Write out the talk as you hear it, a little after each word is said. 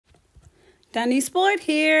Denise Boyd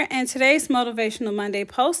here, and today's Motivational Monday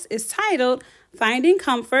post is titled, Finding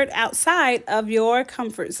Comfort Outside of Your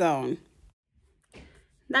Comfort Zone.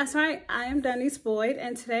 That's right, I am Denise Boyd,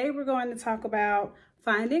 and today we're going to talk about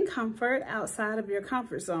finding comfort outside of your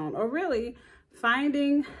comfort zone, or really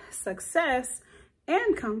finding success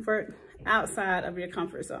and comfort outside of your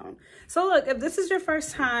comfort zone. So look, if this is your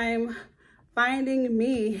first time finding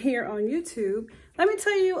me here on YouTube, let me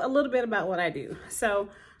tell you a little bit about what I do. So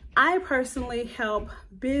I personally help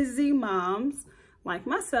busy moms like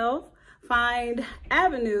myself find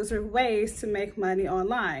avenues or ways to make money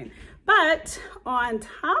online. But on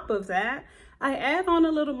top of that, I add on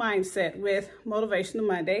a little mindset with Motivational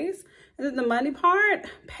Mondays. And then the money part,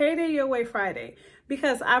 payday your way Friday.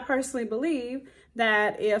 Because I personally believe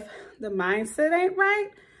that if the mindset ain't right,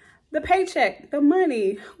 the paycheck, the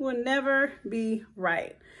money will never be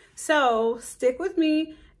right. So stick with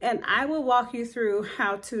me, and I will walk you through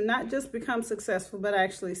how to not just become successful, but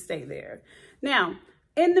actually stay there. Now,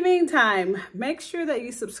 in the meantime, make sure that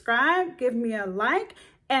you subscribe, give me a like,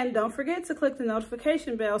 and don't forget to click the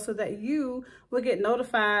notification bell so that you will get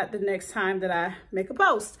notified the next time that I make a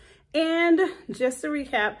post. And just to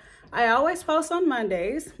recap, I always post on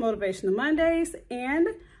Mondays, Motivational Mondays, and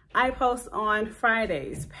I post on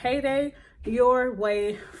Fridays, Payday Your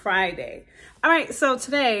Way Friday. All right, so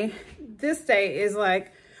today, this day is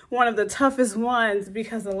like one of the toughest ones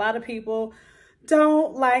because a lot of people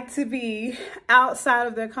don't like to be outside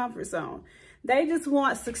of their comfort zone. They just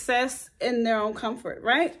want success in their own comfort,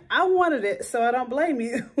 right? I wanted it, so I don't blame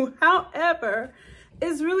you. However,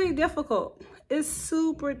 it's really difficult. It's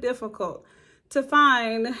super difficult to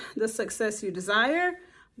find the success you desire,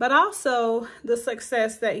 but also the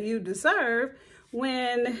success that you deserve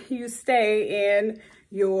when you stay in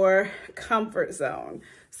your comfort zone.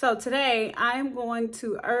 So today I am going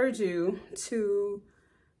to urge you to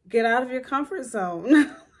get out of your comfort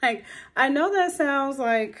zone. Like, I know that sounds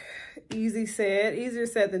like easier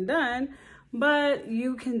said than done, but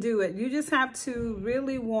you can do it. You just have to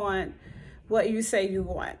really want what you say you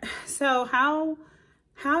want. So how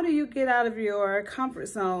do you get out of your comfort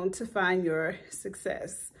zone to find your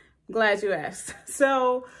success? I'm glad you asked.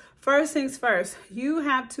 So first things first, you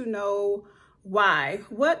have to know why.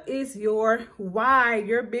 What is your why,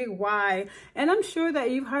 your big why? And I'm sure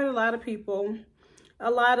that you've heard a lot of people,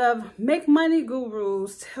 a lot of make money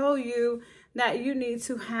gurus tell you that you need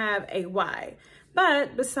to have a why.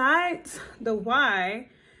 But besides the why,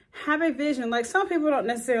 have a vision. Like, some people don't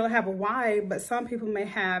necessarily have a why, but some people may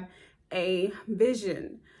have a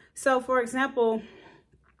vision. So for example,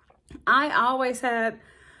 I always had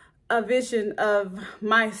a vision of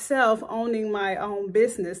myself owning my own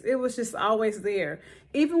business. It was just always there.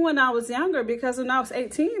 Even when I was younger, because when I was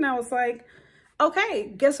 18, I was like,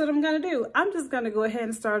 okay, guess what I'm gonna do? I'm just gonna go ahead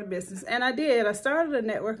and start a business. And I did. I started a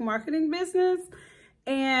network marketing business,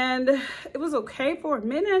 and it was okay for a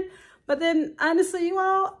minute. But then honestly, you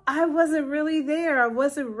all, I wasn't really there. I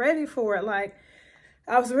wasn't ready for it. Like,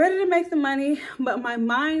 I was ready to make the money, but my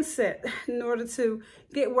mindset in order to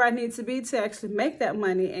get where I need to be to actually make that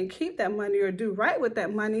money and keep that money or do right with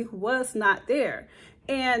that money was not there.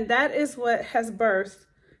 And that is what has birthed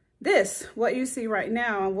this, what you see right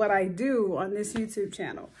now and what I do on this YouTube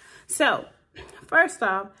channel. So first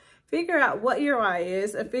off, figure out what your why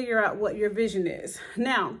is and figure out what your vision is.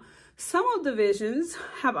 Now, some of the visions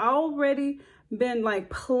have already been like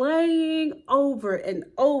playing over and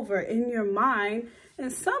over in your mind.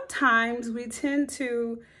 And sometimes we tend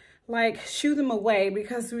to like shoo them away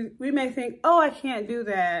because we may think, oh, I can't do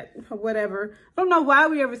that or whatever. I don't know why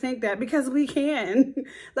we ever think that, because we can.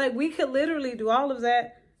 Like, we could literally do all of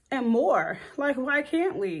that and more. Like, why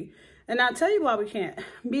can't we? And I'll tell you why we can't.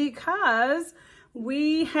 Because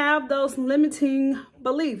we have those limiting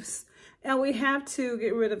beliefs, and we have to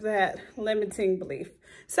get rid of that limiting belief.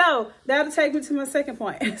 So that'll take me to my second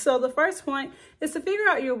point. So the first point is to figure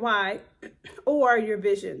out your why or your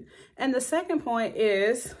vision. And the second point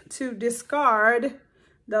is to discard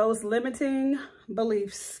those limiting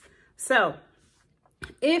beliefs. So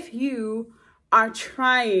if you are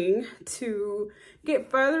trying to get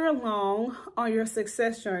further along on your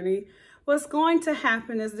success journey, what's going to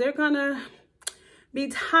happen is there are going to be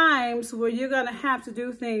times where you're going to have to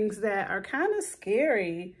do things that are kind of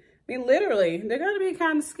scary. I mean, literally, they're going to be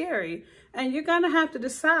kind of scary. And you're going to have to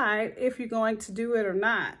decide if you're going to do it or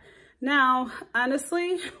not. Now,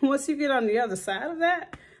 honestly, once you get on the other side of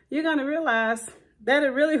that, you're going to realize that it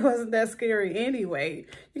really wasn't that scary anyway.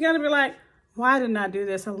 You're going to be like, why didn't I do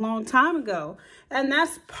this a long time ago? And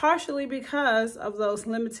that's partially because of those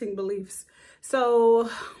limiting beliefs. So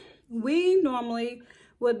we normally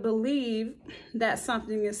would believe that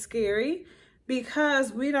something is scary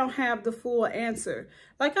because we don't have the full answer.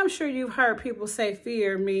 Like, I'm sure you've heard people say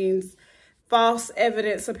fear means false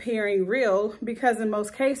evidence appearing real, because in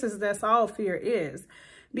most cases, that's all fear is.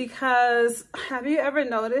 Because have you ever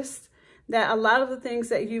noticed that a lot of the things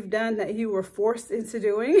that you've done that you were forced into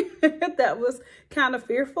doing that was kind of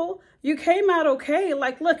fearful, you came out okay?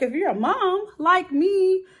 Like, look, if you're a mom like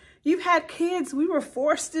me, you've had kids, we were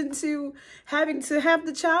forced into having to have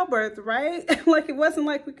the childbirth, right? Like, it wasn't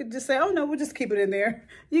like we could just say, oh no, we'll just keep it in there.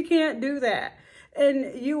 You can't do that.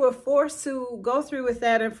 And you were forced to go through with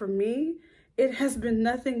that. And for me, it has been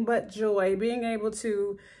nothing but joy being able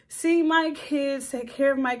to see my kids, take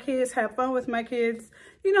care of my kids, have fun with my kids,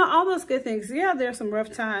 you know, all those good things. Yeah, there's some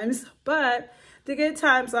rough times, but the good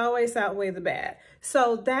times always outweigh the bad.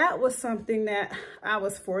 So that was something that I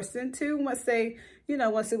was forced into once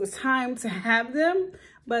it was time to have them,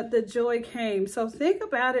 but the joy came. So think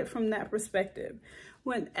about it from that perspective.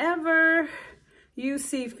 Whenever you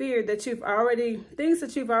see fear things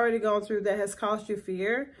that you've already gone through that has caused you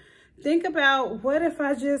fear, think about, what if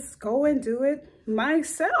I just go and do it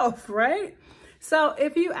myself, right? So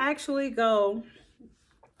if you actually go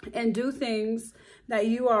and do things that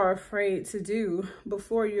you are afraid to do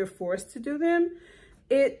before you're forced to do them,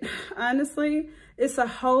 it honestly, it's a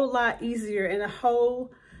whole lot easier and a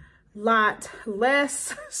whole lot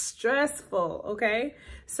less stressful, okay?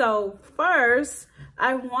 So first,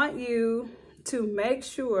 I want you to make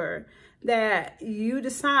sure that you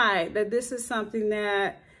decide that this is something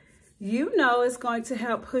that you know is going to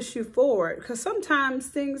help push you forward. Because sometimes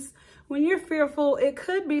things, when you're fearful, it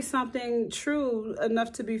could be something true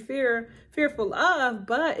enough to be fearful of,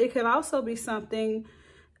 but it could also be something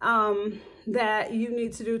that you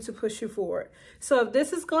need to do to push you forward. So if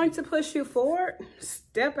this is going to push you forward,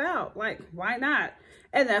 step out. Like, why not?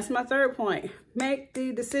 And that's my third point. Make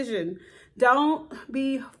the decision. Don't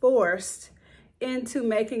be forced into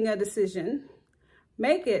making a decision.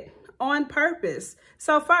 Make it on purpose.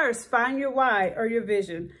 So first, find your why or your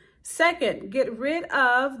vision. Second, get rid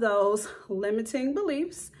of those limiting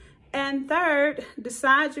beliefs. And third,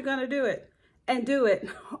 decide you're going to do it, and do it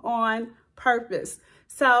on purpose.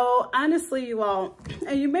 So honestly, you all,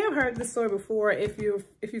 and you may have heard this story before if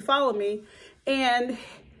you follow me, and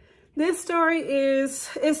this story is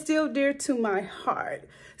still dear to my heart.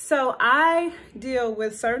 So I deal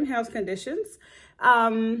with certain health conditions.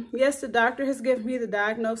 Yes, the doctor has given me the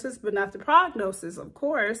diagnosis, but not the prognosis, of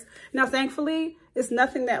course. Now, thankfully, it's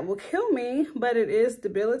nothing that will kill me, but it is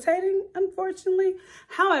debilitating, unfortunately.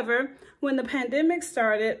 However, when the pandemic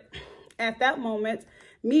started, at that moment,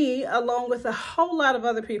 me, along with a whole lot of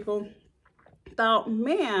other people, thought,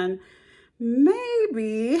 man,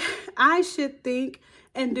 maybe I should think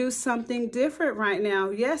and do something different right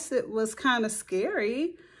now. Yes, it was kind of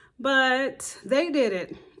scary, but they did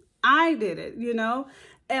it. I did it, you know,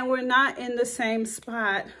 and we're not in the same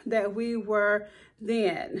spot that we were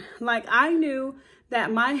then. Like, I knew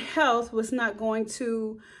that my health was not going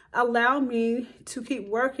to allow me to keep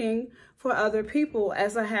working for other people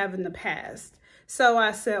as I have in the past. So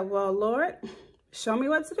I said, well, Lord, show me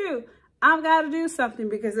what to do. I've got to do something,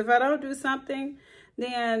 because if I don't do something,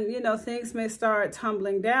 then, you know, things may start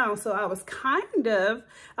tumbling down. So I was kind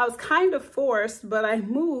of forced, but I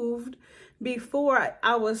moved before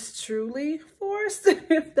I was truly forced,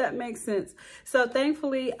 if that makes sense. So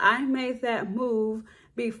thankfully, I made that move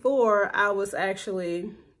before I was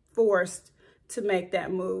actually forced to make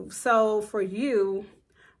that move. So for you,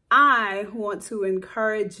 I want to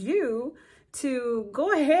encourage you to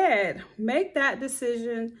go ahead, make that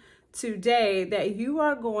decision today that you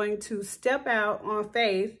are going to step out on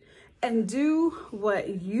faith and do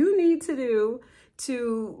what you need to do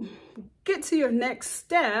to get to your next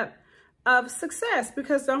step of success.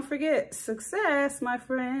 Because don't forget, success, my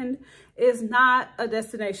friend, is not a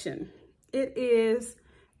destination. It is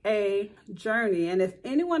a journey. And if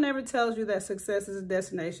anyone ever tells you that success is a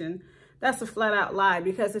destination, that's a flat out lie.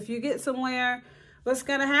 Because if you get somewhere, what's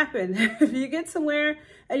going to happen? If you get somewhere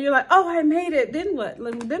and you're like, oh, I made it, then what?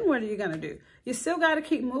 Then what are you going to do? You still got to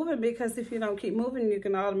keep moving, because if you don't keep moving, you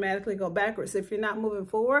can automatically go backwards. If you're not moving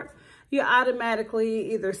forward, you're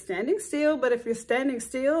automatically either standing still, but if you're standing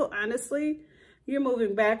still, honestly, you're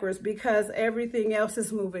moving backwards, because everything else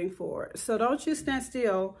is moving forward. So don't you stand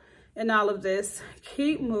still in all of this.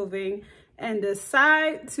 Keep moving and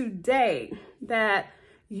decide today that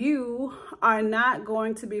you are not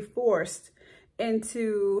going to be forced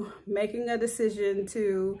into making a decision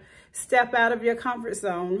to step out of your comfort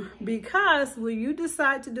zone. Because when you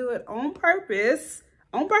decide to do it on purpose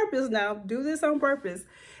now, do this on purpose.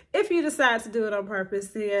 If you decide to do it on purpose,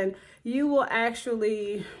 then you will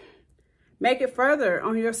actually make it further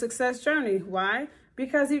on your success journey. Why?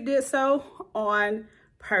 Because you did so on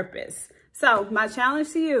purpose. So my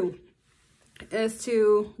challenge to you is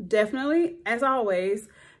to definitely, as always,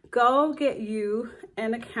 go get you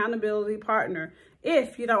an accountability partner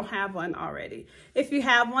if you don't have one already. If you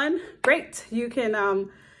have one, great. You can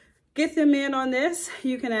get them in on this.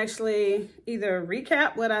 You can actually either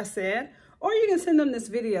recap what I said, or you can send them this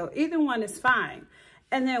video. Either one is fine.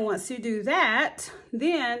 And then once you do that,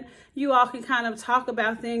 then you all can kind of talk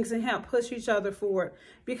about things and help push each other forward,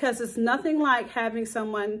 because it's nothing like having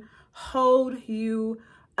someone hold you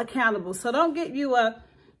accountable. So don't get you a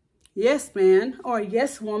yes man or a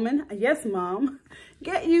yes woman, a yes mom.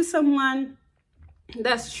 Get you someone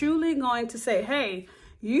that's truly going to say, hey,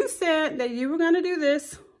 you said that you were going to do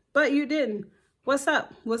this, but you didn't. What's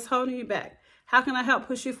up? What's holding you back? How can I help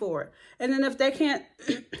push you forward? And then if they can't,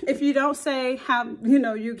 if you don't say how,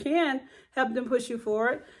 you can help them push you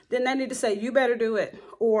forward, then they need to say, you better do it.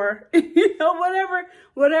 Or,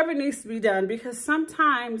 whatever needs to be done, because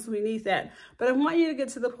sometimes we need that. But I want you to get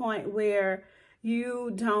to the point where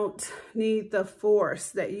you don't need the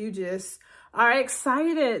force, that you just are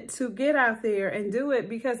excited to get out there and do it.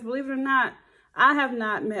 Because believe it or not, I have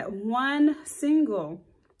not met one single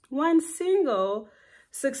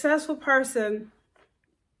successful person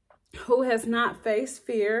who has not faced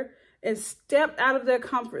fear and stepped out of their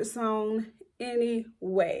comfort zone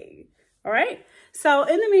anyway. All right. So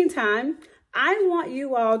in the meantime, I want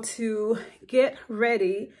you all to get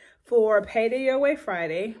ready for Payday Your Way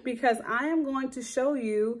Friday, because I am going to show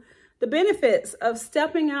you the benefits of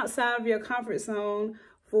stepping outside of your comfort zone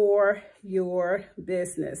for your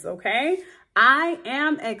business. Okay. I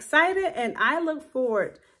am excited and I look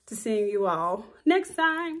forward to seeing you all next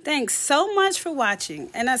time. Thanks so much for watching.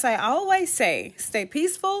 And as I always say, stay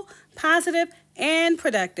peaceful, positive, and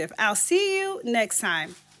productive. I'll see you next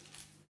time.